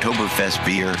Best Oktoberfest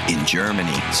Beer in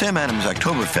Germany? Sam Adams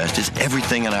Oktoberfest is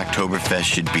everything an Oktoberfest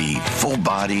should be.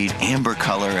 Full-bodied, amber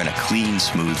color, and a clean,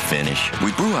 smooth finish.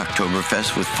 We brew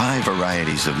Oktoberfest with 5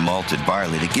 varieties of malted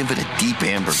barley to give it a deep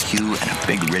amber hue and a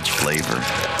big, rich flavor.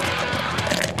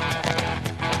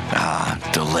 Ah,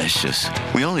 delicious.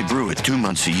 We only brew it 2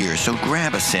 months a year, so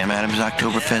grab a Sam Adams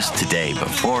Oktoberfest today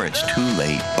before it's too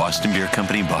late. Boston Beer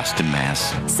Company, Boston,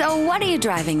 Mass. So what are you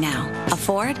driving now? A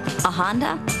Ford? A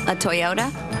Honda? A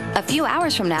Toyota? A few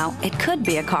hours from now, it could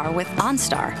be a car with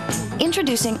OnStar.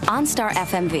 Introducing OnStar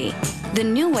FMV, the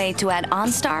new way to add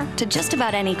OnStar to just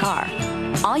about any car.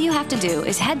 All you have to do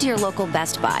is head to your local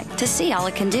Best Buy to see all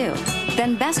it can do.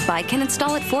 Then Best Buy can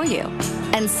install it for you.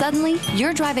 And suddenly,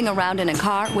 you're driving around in a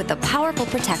car with the powerful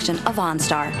protection of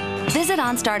OnStar. Visit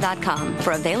OnStar.com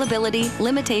for availability,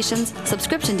 limitations,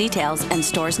 subscription details, and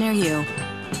stores near you.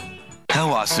 How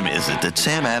awesome is it that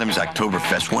Sam Adams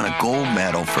Oktoberfest won a gold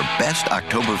medal for Best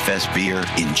Oktoberfest Beer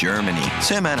in Germany?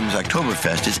 Sam Adams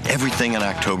Oktoberfest is everything an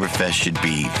Oktoberfest should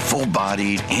be.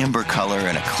 Full-bodied, amber color,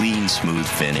 and a clean, smooth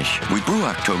finish. We brew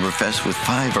Oktoberfest with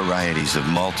 5 varieties of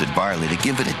malted barley to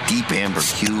give it a deep amber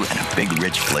hue and a big,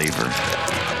 rich flavor.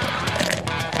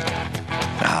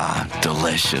 Ah,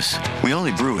 delicious. We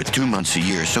only brew it 2 months a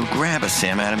year, so grab a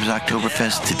Sam Adams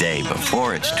Oktoberfest today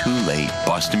before it's too late.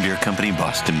 Boston Beer Company,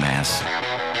 Boston, Mass.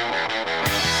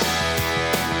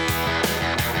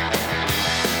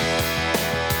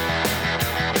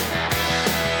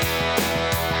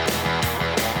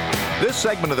 This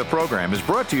segment of the program is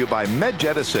brought to you by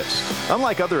MedJet Assist.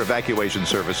 Unlike other evacuation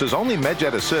services, only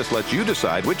MedJet Assist lets you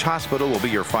decide which hospital will be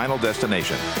your final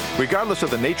destination. Regardless of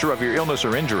the nature of your illness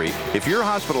or injury, if you're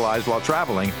hospitalized while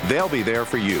traveling, they'll be there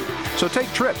for you. So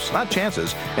take trips, not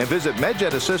chances, and visit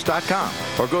MedJetAssist.com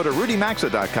or go to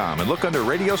RudyMaxa.com and look under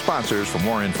radio sponsors for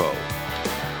more info.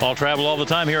 All travel all the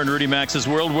time here in Rudy Max's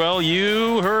World. Well,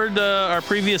 you heard our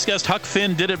previous guest, Huck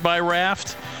Finn, did it by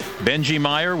raft. Benji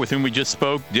Meyer, with whom we just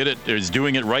spoke, is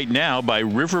doing it right now by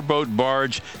Riverboat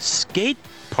Barge Skate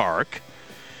Park.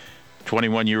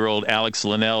 21-year-old Alex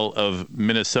Linnell of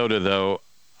Minnesota, though,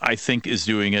 I think is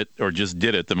doing it, or just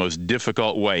did it, the most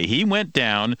difficult way. He went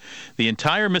down the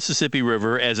entire Mississippi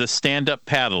River as a stand-up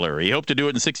paddler. He hoped to do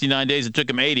it in 69 days. It took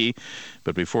him 80.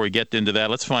 But before we get into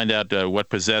that, let's find out what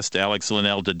possessed Alex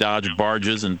Linnell to dodge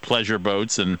barges and pleasure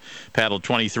boats and paddle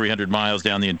 2,300 miles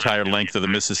down the entire length of the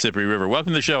Mississippi River.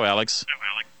 Welcome to the show, Alex.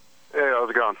 Hey, how's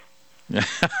it going?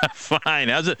 Fine.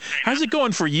 How's it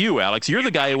going for you, Alex? You're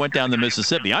the guy who went down the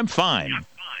Mississippi. I'm fine.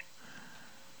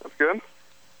 That's good.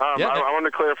 I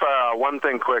wanted to clarify one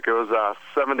thing quick. It was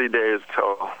 70 days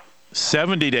total.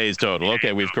 70 days total.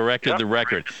 Okay, we've corrected the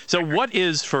record. So what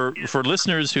is, for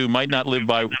listeners who might not live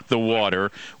by the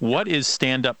water, what is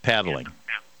stand-up paddling?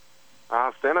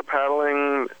 Stand-up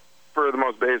paddling, for the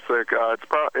most basic,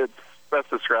 it's best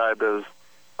described as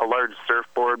a large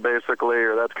surfboard, basically,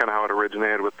 or that's kind of how it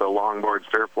originated with the longboard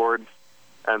surfboards,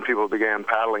 and people began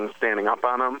paddling standing up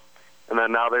on them. And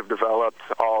then now they've developed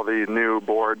all the new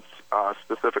boards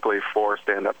specifically for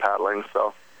stand-up paddling.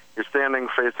 So you're standing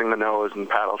facing the nose and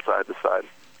paddle side to side.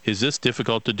 Is this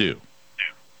difficult to do?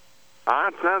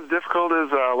 It's not as difficult as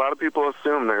a lot of people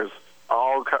assume. There's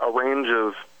a range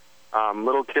of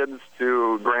little kids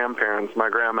to grandparents. My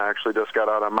grandma actually just got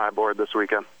out on my board this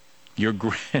weekend. Your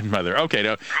grandmother. Okay.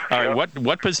 Now, all right.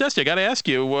 What possessed you? I got to ask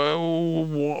you,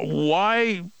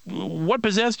 why? What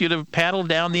possessed you to paddle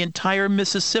down the entire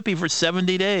Mississippi for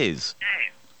 70 days?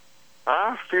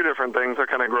 A few different things. I've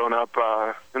kind of grown up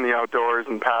in the outdoors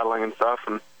and paddling and stuff,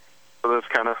 and so this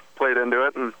kind of played into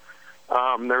it. And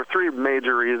there were three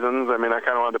major reasons. I mean, I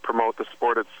kind of wanted to promote the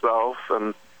sport itself,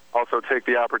 and also take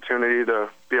the opportunity to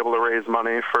be able to raise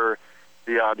money for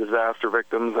the disaster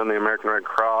victims and the American Red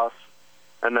Cross.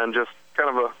 And then just kind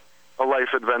of a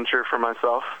life adventure for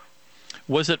myself.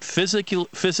 Was it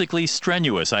physically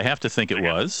strenuous? I have to think it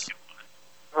was.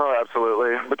 Oh,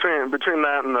 absolutely. Between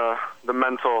that and the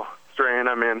mental strain,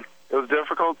 I mean, it was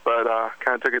difficult, but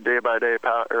kind of took it day by day,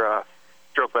 or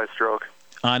stroke by stroke.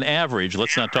 On average,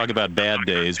 let's not talk about bad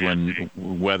days when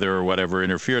weather or whatever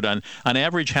interfered. On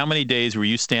average, how many days were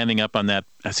you standing up on that?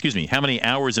 Excuse me. How many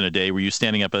hours in a day were you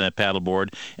standing up on that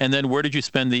paddleboard? And then where did you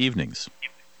spend the evenings?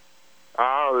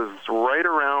 It was right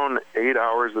around 8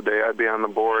 hours a day I'd be on the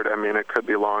board. I mean, it could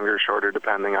be longer, shorter,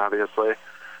 depending, obviously.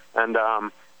 And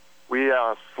we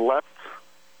slept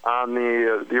on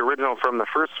the original, from the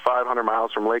first 500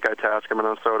 miles from Lake Itasca,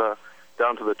 Minnesota,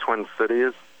 down to the Twin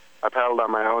Cities. I paddled on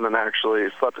my own and actually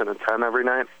slept in a tent every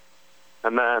night.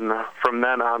 And then from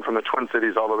then on, from the Twin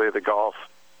Cities all the way to the Gulf,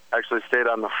 I actually stayed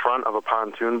on the front of a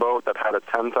pontoon boat that had a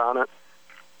tent on it.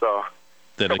 So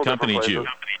that accompanied you.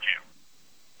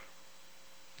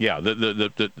 Yeah,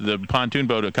 the pontoon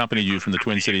boat accompanied you from the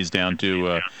Twin Cities down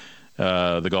to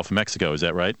the Gulf of Mexico. Is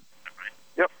that right?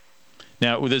 Yep.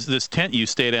 Now, with this tent you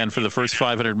stayed in for the first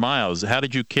 500 miles, how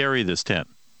did you carry this tent?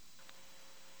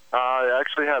 I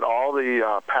actually had all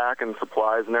the pack and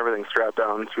supplies and everything strapped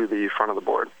down to the front of the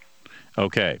board.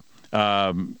 Okay.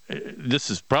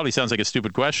 This probably sounds like a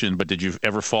stupid question, but did you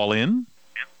ever fall in?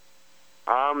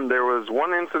 There was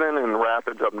one incident in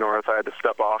Rapids up north. I had to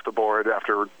step off the board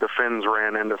after the fins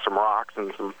ran into some rocks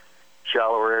and some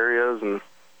shallower areas, and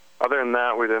other than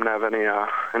that, we didn't have any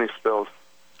spills.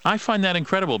 I find that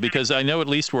incredible because I know, at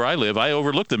least where I live, I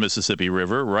overlook the Mississippi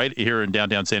River right here in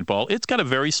downtown St. Paul. It's got a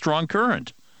very strong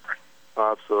current.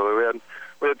 Oh, absolutely.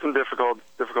 We had some difficult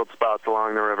spots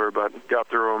along the river, but got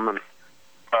through them and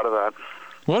proud of that.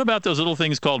 What about those little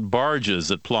things called barges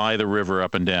that ply the river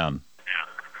up and down?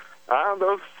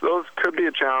 Those could be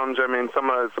a challenge. I mean, some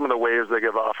of the waves they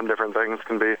give off and different things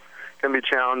can be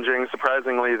challenging.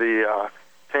 Surprisingly, the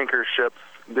tanker ships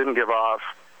didn't give off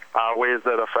waves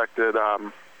that affected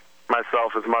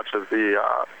myself as much as the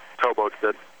towboats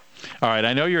did. All right,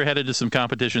 I know you're headed to some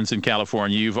competitions in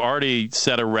California. You've already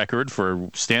set a record for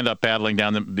stand-up paddling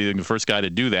being the first guy to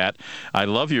do that. I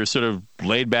love your sort of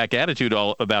laid-back attitude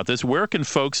all about this. Where can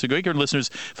listeners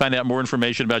find out more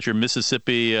information about your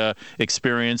Mississippi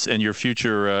experience and your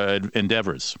future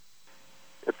endeavors?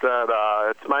 It's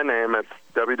my name. It's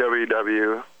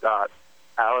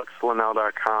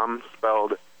www.alexlinnell.com,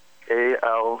 spelled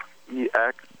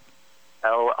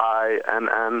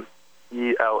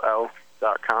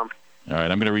ALEXLINNELL.com. All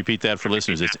right, I'm going to repeat that for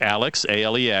listeners. It's Alex,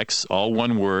 ALEX, all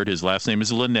one word. His last name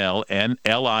is Linnell,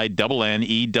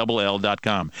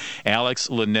 LINNELL.com.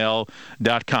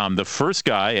 AlexLinnell.com. The first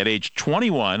guy at age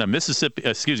 21, a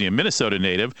Minnesota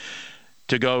native,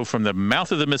 to go from the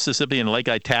mouth of the Mississippi in Lake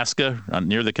Itasca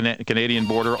near the Canadian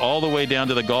border all the way down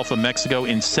to the Gulf of Mexico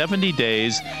in 70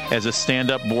 days as a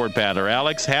stand-up board paddler.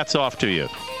 Alex, hats off to you.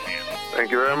 Thank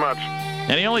you very much.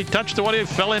 And he only touched the water. He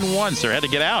fell in once or had to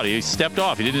get out. He stepped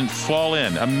off. He didn't fall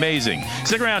in. Amazing.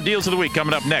 Stick around. Deals of the Week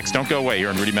coming up next. Don't go away here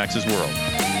on Rudy Max's World.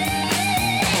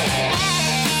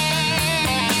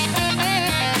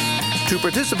 To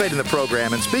participate in the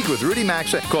program and speak with Rudy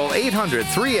Maxa, call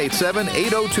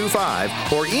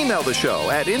 800-387-8025 or email the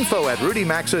show at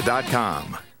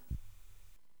info@rudymaxa.com.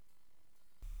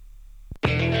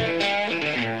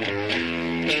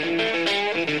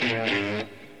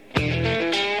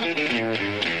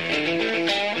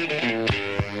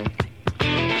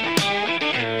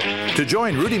 To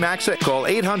join Rudy Maxa, call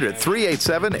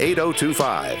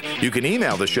 800-387-8025. You can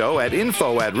email the show at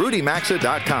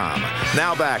info@rudymaxa.com.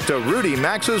 Now back to Rudy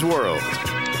Maxa's World.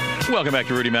 Welcome back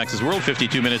to Rudy Maxa's World,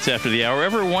 52 minutes after the hour.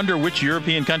 Ever wonder which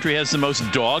European country has the most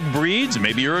dog breeds?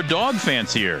 Maybe you're a dog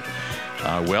fancier.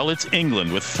 Well, it's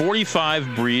England, with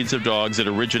 45 breeds of dogs that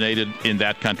originated in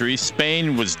that country.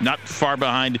 Spain was not far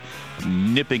behind,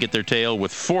 nipping at their tail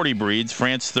with 40 breeds.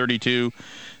 France, 32.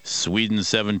 Sweden,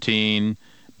 17.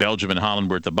 Belgium and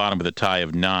Holland were at the bottom with a tie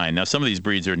of 9. Now, some of these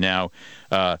breeds are now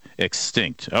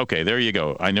extinct. Okay, there you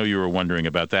go. I know you were wondering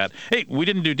about that. Hey, we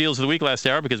didn't do Deals of the Week last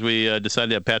hour because we decided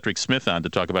to have Patrick Smith on to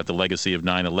talk about the legacy of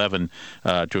 9/11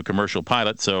 to a commercial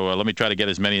pilot. So let me try to get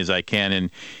as many as I can in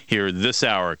here this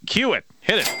hour. Cue it.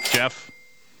 Hit it, Jeff.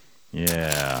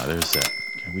 Yeah, there's that.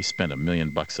 We spent $1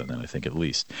 million on that, I think, at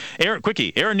least. Air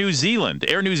New Zealand.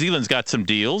 Air New Zealand's got some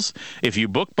deals. If you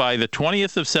book by the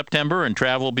 20th of September and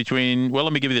travel between, well,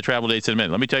 let me give you the travel dates in a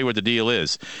minute. Let me tell you what the deal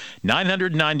is.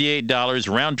 $998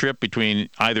 round trip between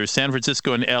either San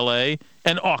Francisco and L.A.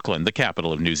 and Auckland, the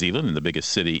capital of New Zealand and the biggest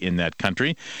city in that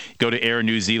country. Go to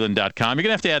airnewzealand.com. You're going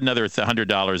to have to add another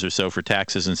 $100 or so for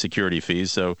taxes and security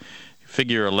fees, so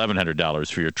figure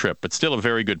 $1,100 for your trip, but still a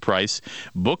very good price.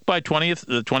 Book by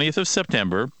the 20th of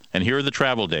September, and here are the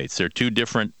travel dates. There are 2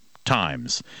 different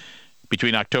times,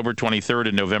 between October 23rd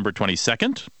and November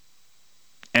 22nd,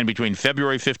 and between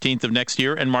February 15th of next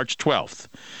year and March 12th.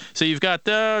 So you've got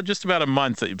just about a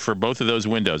month for both of those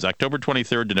windows, October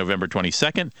 23rd to November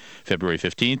 22nd, February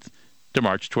 15th to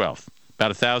March 12th.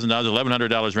 About $1,000,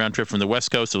 $1,100 round trip from the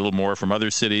West Coast, a little more from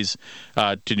other cities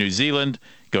to New Zealand.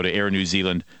 Go to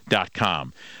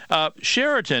airnewzealand.com.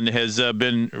 Sheraton has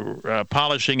been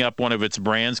polishing up one of its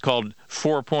brands called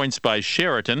 4 Points by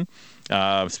Sheraton.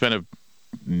 Spent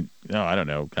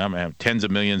tens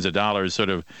of millions of dollars sort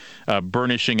of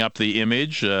burnishing up the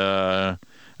image.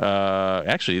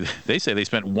 Actually, they say they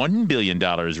spent $1 billion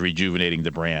rejuvenating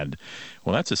the brand.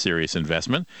 Well, that's a serious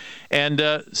investment. And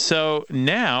so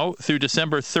now, through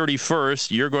December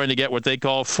 31st, you're going to get what they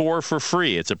call 4 for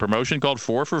free. It's a promotion called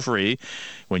 4 for free.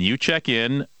 When you check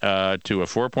in to a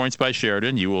 4 Points by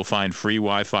Sheraton, you will find free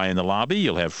Wi-Fi in the lobby.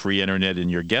 You'll have free internet in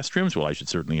your guest rooms. Well, I should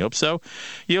certainly hope so.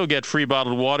 You'll get free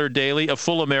bottled water daily, a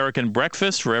full American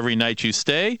breakfast for every night you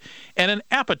stay, and an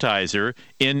appetizer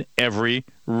in every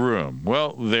room.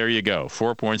 Well, there you go.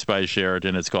 4 Points by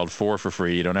Sheraton. It's called 4 for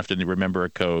free. You don't have to remember a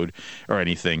code or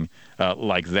anything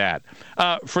like that.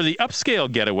 For the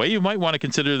upscale getaway, you might want to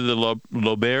consider the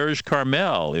L'Auberge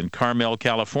Carmel in Carmel,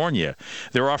 California.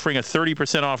 They're offering a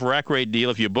 30% off rack rate deal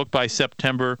if you book by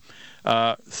September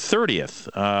 30th.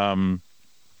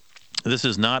 This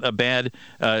is not a bad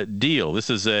deal. This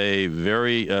is a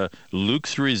very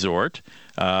luxe resort.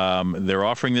 They're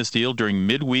offering this deal during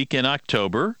midweek in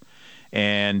October.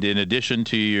 And in addition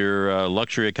to your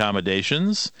luxury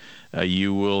accommodations,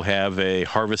 you will have a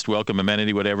harvest welcome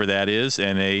amenity, whatever that is,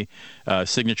 and a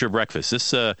signature breakfast.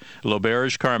 This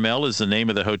L'Auberge Carmel is the name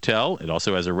of the hotel. It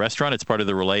also has a restaurant. It's part of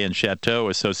the Relais and Chateau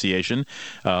Association.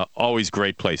 Always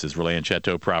great places, Relais and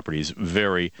Chateau properties.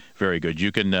 Very, very good.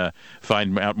 You can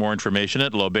find out more information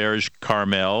at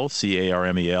l'aubergecarmel,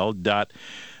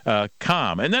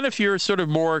 CARMEL.com. And then if you're sort of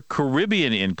more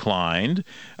Caribbean inclined,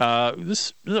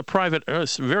 this is a private,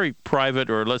 very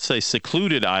private, or let's say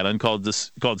secluded island called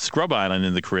Scrub Island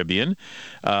in the Caribbean.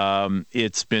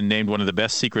 It's been named one of the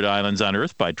best secret islands on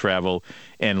Earth by Travel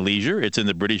and Leisure. It's in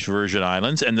the British Virgin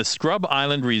Islands, and the Scrub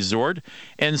Island Resort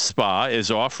and Spa is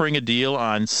offering a deal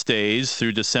on stays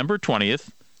through December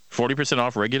 20th. 40%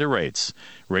 off regular rates.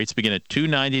 Rates begin at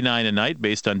 $299 a night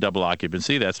based on double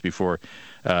occupancy. That's before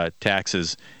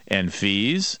taxes and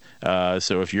fees.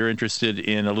 So if you're interested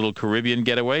in a little Caribbean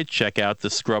getaway, check out the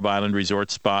Scrub Island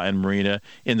Resort, Spa, and Marina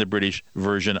in the British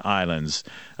Virgin Islands.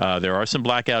 There are some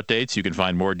blackout dates. You can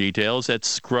find more details at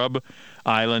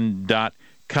scrubisland.com.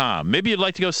 Maybe you'd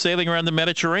like to go sailing around the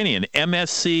Mediterranean.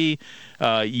 MSC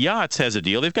Yachts has a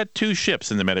deal. They've got 2 ships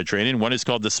in the Mediterranean. One is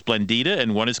called the Splendida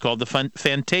and one is called the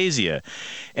Fantasia.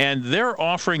 And they're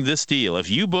offering this deal. If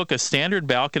you book a standard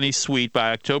balcony suite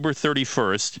by October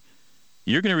 31st,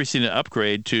 you're going to receive an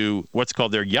upgrade to what's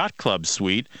called their Yacht Club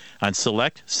suite on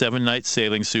select 7-night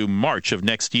sailings through March of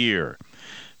next year.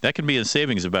 That can be a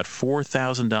savings of about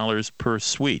 $4,000 per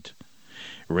suite.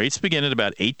 Rates begin at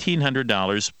about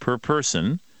 $1,800 per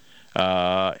person.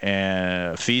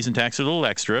 And fees and tax are a little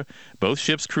extra. Both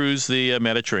ships cruise the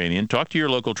Mediterranean. Talk to your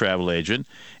local travel agent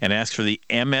and ask for the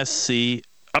MSC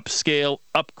Upscale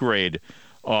Upgrade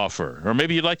offer. Or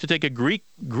maybe you'd like to take a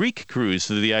Greek cruise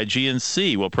to the Aegean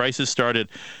Sea. Well, prices start at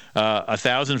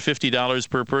 $1,050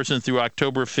 per person through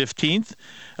October 15th,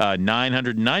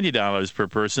 $990 per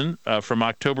person from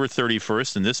October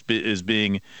 31st, and this is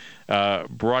being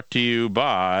brought to you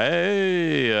by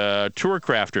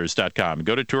tourcrafters.com.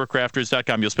 Go to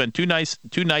tourcrafters.com. You'll spend two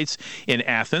nights in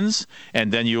Athens,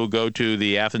 and then you'll go to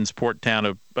the Athens port town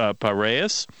of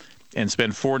Piraeus and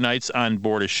spend 4 nights on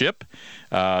board a ship.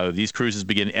 These cruises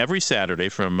begin every Saturday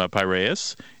from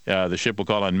Piraeus. The ship will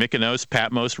call on Mykonos,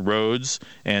 Patmos, Rhodes,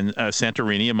 and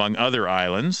Santorini, among other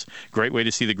islands. Great way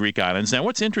to see the Greek islands. Now,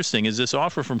 what's interesting is this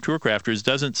offer from Tourcrafters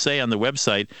doesn't say on the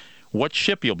website what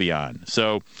ship you'll be on.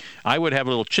 So I would have a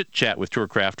little chit-chat with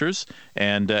Tourcrafters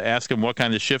and ask them what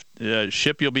kind of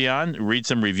ship you'll be on, read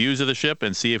some reviews of the ship,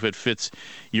 and see if it fits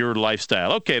your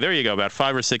lifestyle. Okay, there you go. About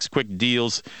 5 or 6 quick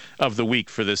deals of the week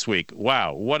for this week.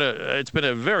 Wow, it's been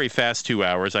a very fast 2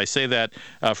 hours. I say that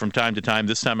from time to time.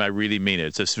 This time I really mean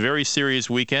it. It's a very serious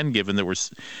weekend, given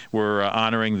that we're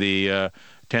honoring the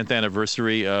 10th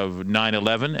anniversary of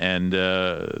 9/11 and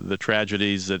the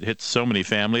tragedies that hit so many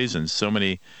families and so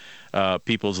many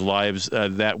people's lives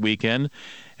that weekend.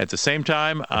 At the same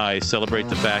time, I celebrate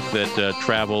the fact that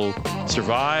travel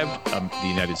survived. The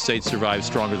United States survived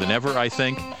stronger than ever, I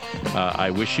think. I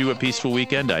wish you a peaceful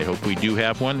weekend. I hope we do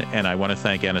have one. And I want to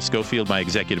thank Anna Schofield, my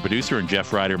executive producer, and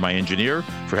Jeff Ryder, my engineer,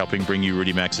 for helping bring you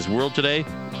Rudy Max's World today.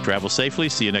 Travel safely.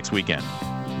 See you next weekend.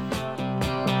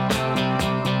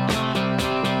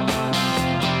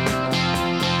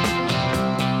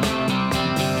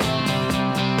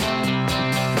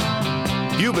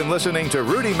 You've been listening to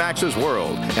Rudy Max's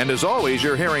World, and as always,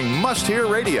 you're hearing Must Hear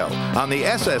Radio on the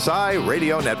SSI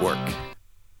Radio Network.